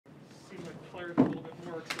started a little bit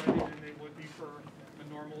more exciting than they would be for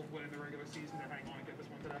a normal win in the regular season to hang on and get this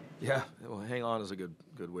one today? Yeah, well, hang on is a good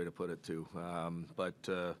way to put it too.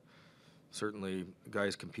 But certainly,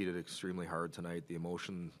 guys competed extremely hard tonight. The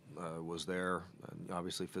emotion was there. And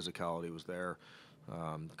obviously, physicality was there.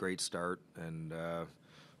 Great start, and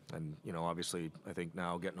obviously, I think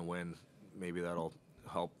now getting a win, maybe that'll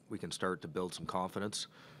help. We can start to build some confidence.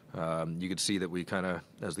 You could see that we kind of,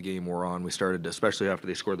 as the game wore on, we started, especially after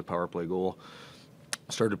they scored the power play goal,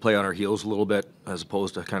 started to play on our heels a little bit, as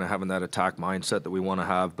opposed to kind of having that attack mindset that we want to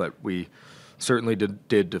have. But we certainly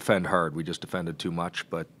did defend hard. We just defended too much.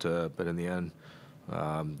 But in the end,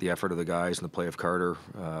 the effort of the guys and the play of Carter,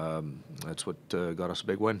 that's what got us a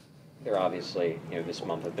big win. There obviously, this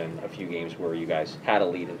month have been a few games where you guys had a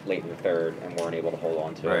lead late in the third and weren't able to hold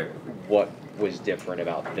on to it. What was different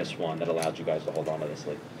about this one that allowed you guys to hold on to this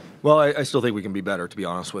lead? Well, I still think we can be better, to be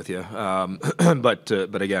honest with you. But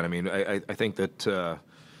again, I mean, I think that,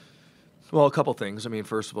 well, a couple things. I mean,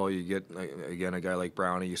 first of all, you get, again, a guy like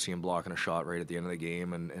Brownie, you see him blocking a shot right at the end of the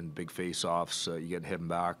game, and big face-offs, you get him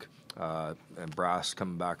back, and Brass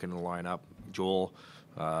coming back into the lineup. Joel,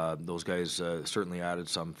 those guys certainly added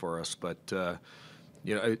some for us. But,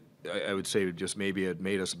 I would say just maybe it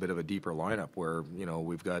made us a bit of a deeper lineup where,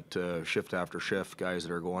 we've got shift after shift guys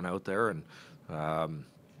that are going out there, and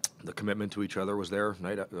the commitment to each other was there,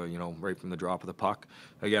 right from the drop of the puck.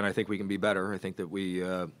 Again, I think we can be better. I think that we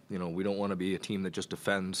don't want to be a team that just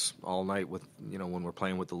defends all night with, when we're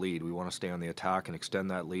playing with the lead. We want to stay on the attack and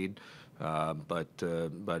extend that lead. But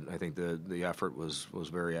I think the effort was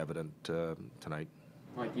very evident tonight.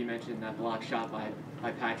 Like you mentioned, that block shot by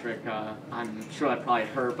Patrick, I'm sure that probably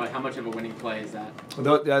hurt, but how much of a winning play is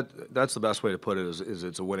that? That's the best way to put it, is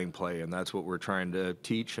it's a winning play, and that's what we're trying to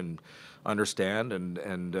teach and understand,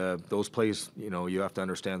 and those plays, you have to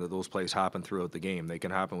understand that those plays happen throughout the game. They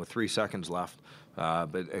can happen with 3 seconds left,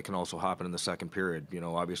 but it can also happen in the second period.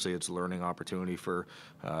 Obviously it's a learning opportunity for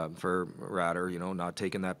Ratter, not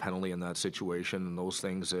taking that penalty in that situation, and those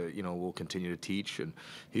things, we'll continue to teach. And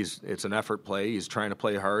it's an effort play. He's trying to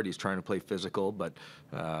play hard. He's trying to play physical, but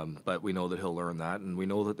we know that he'll learn that, and we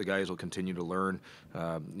know that the guys will continue to learn.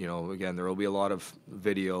 Again, there will be a lot of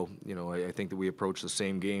video. I think that we approach the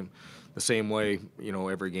same game the same way,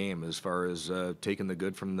 every game, as far as taking the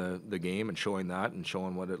good from the game and showing that and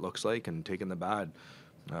showing what it looks like, and taking the bad.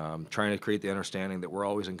 Trying to create the understanding that we're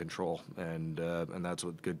always in control, and that's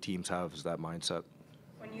what good teams have, is that mindset.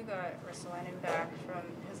 When you got Ristolainen back from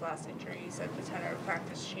his last injury, you said the tenor of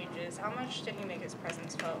practice changes. How much did he make his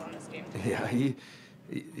presence felt on this game today? Yeah,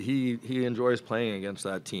 he enjoys playing against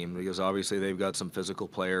that team, because obviously they've got some physical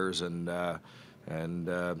players, and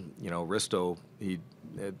Risto,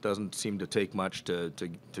 it doesn't seem to take much to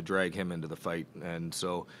drag him into the fight. And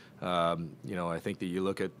so I think that you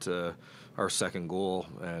look at our second goal,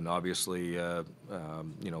 and obviously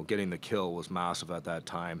getting the kill was massive at that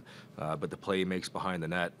time, but the play he makes behind the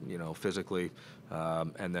net, physically,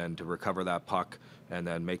 and then to recover that puck and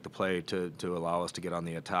then make the play to allow us to get on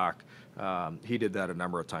the attack. He did that a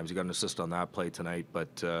number of times. He got an assist on that play tonight,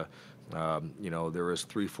 but there was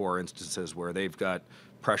 3-4 instances where they've got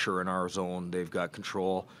pressure in our zone, they've got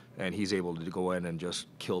control, and he's able to go in and just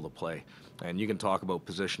kill the play. And you can talk about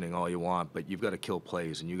positioning all you want, but you've got to kill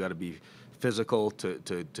plays, and you've got to be physical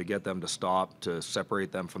to get them to stop, to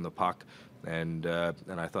separate them from the puck, and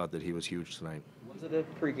I thought that he was huge tonight. Was it a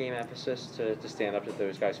pre-game emphasis to stand up to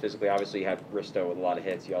those guys physically? Obviously, you had Risto with a lot of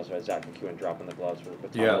hits. You also had Zach McEwen dropping the gloves with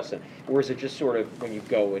Thomas. Yeah. Or is it just sort of, when you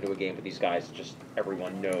go into a game with these guys, just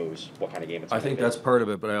everyone knows what kind of game it's going to be? I think that's part of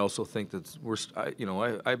it, but I also think that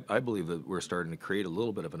I believe that we're starting to create a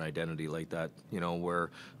little bit of an identity like that,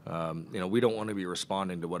 where we don't want to be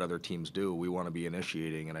responding to what other teams do. We want to be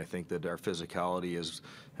initiating, and I think that our physicality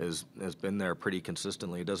has been there pretty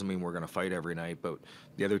consistently. It doesn't mean we're going to fight every night, but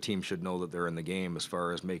the other team should know that they're in the game, as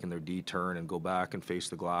far as making their D turn and go back and face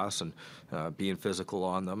the glass, and being physical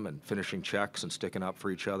on them and finishing checks and sticking up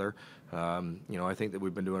for each other. I think that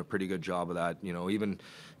we've been doing a pretty good job of that.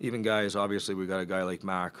 Even guys, obviously we got a guy like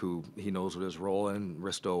Mac who he knows what his role in,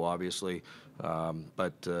 Risto obviously,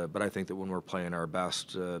 but I think that when we're playing our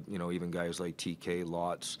best, even guys like TK,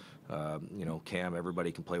 Lots, Cam,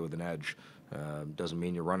 everybody can play with an edge. Doesn't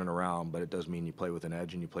mean you're running around, but it does mean you play with an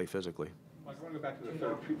edge and you play physically. Mike, I want to go back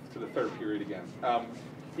to the third period again.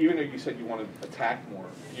 Even though you said you want to attack more,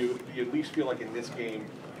 you at least feel like in this game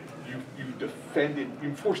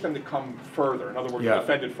you forced them to come further. In other words, You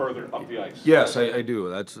defended further up the ice. Yes, I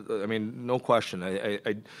do. No question.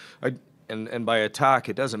 and by attack,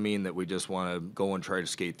 it doesn't mean that we just want to go and try to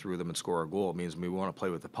skate through them and score a goal. It means we want to play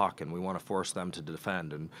with the puck and we want to force them to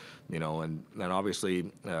defend. And and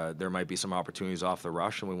obviously there might be some opportunities off the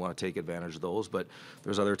rush, and we want to take advantage of those. But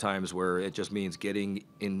there's other times where it just means getting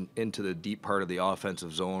into the deep part of the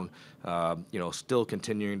offensive zone. Still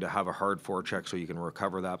continuing to have a hard forecheck so you can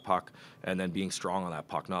recover that puck, and then being strong on that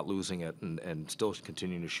puck, not losing it, and still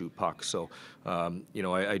continuing to shoot pucks. So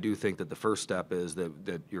I do think that the first step is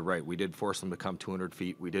that you're right. We did force them to come 200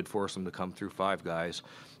 feet. We did force them to come through 5 guys.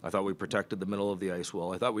 I thought we protected the middle of the ice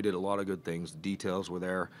well. I thought we did a lot of good things. The details were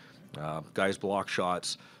there. Guys blocked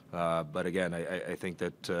shots. But again, I think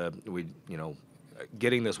that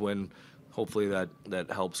getting this win, hopefully that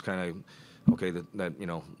helps kind of, okay, that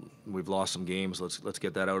we've lost some games. Let's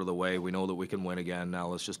get that out of the way. We know that we can win again. Now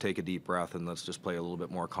let's just take a deep breath and let's just play a little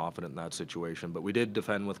bit more confident in that situation. But we did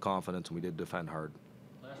defend with confidence, and we did defend hard.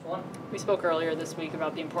 We spoke earlier this week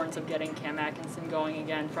about the importance of getting Cam Atkinson going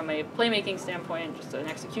again. From a playmaking standpoint and just an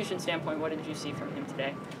execution standpoint, what did you see from him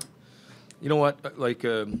today? You know what?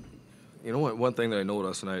 One thing that I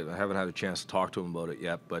noticed, and I haven't had a chance to talk to him about it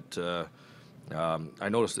yet, but I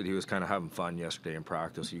noticed that he was kind of having fun yesterday in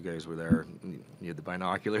practice. You guys were there. You had the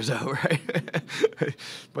binoculars out, right?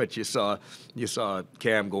 But you saw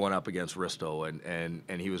Cam going up against Risto,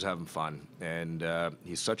 and he was having fun. And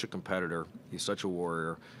he's such a competitor. He's such a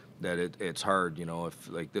warrior that it's hard. If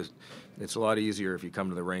like this, it's a lot easier if you come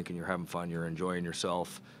to the rink and you're having fun, you're enjoying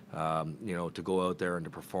yourself. To go out there and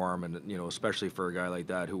to perform, and especially for a guy like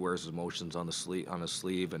that who wears his emotions on his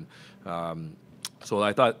sleeve, and so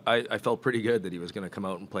I thought I felt pretty good that he was going to come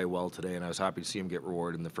out and play well today, and I was happy to see him get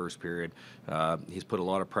rewarded in the first period. He's put a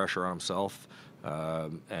lot of pressure on himself,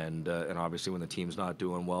 and obviously when the team's not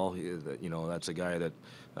doing well, that's a guy that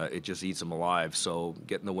it just eats him alive. So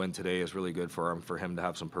getting the win today is really good for him. For him to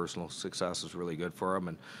have some personal success is really good for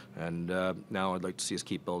him, and now I'd like to see us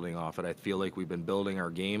keep building off it. I feel like we've been building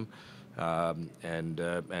our game, and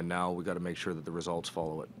now we got to make sure that the results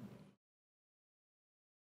follow it.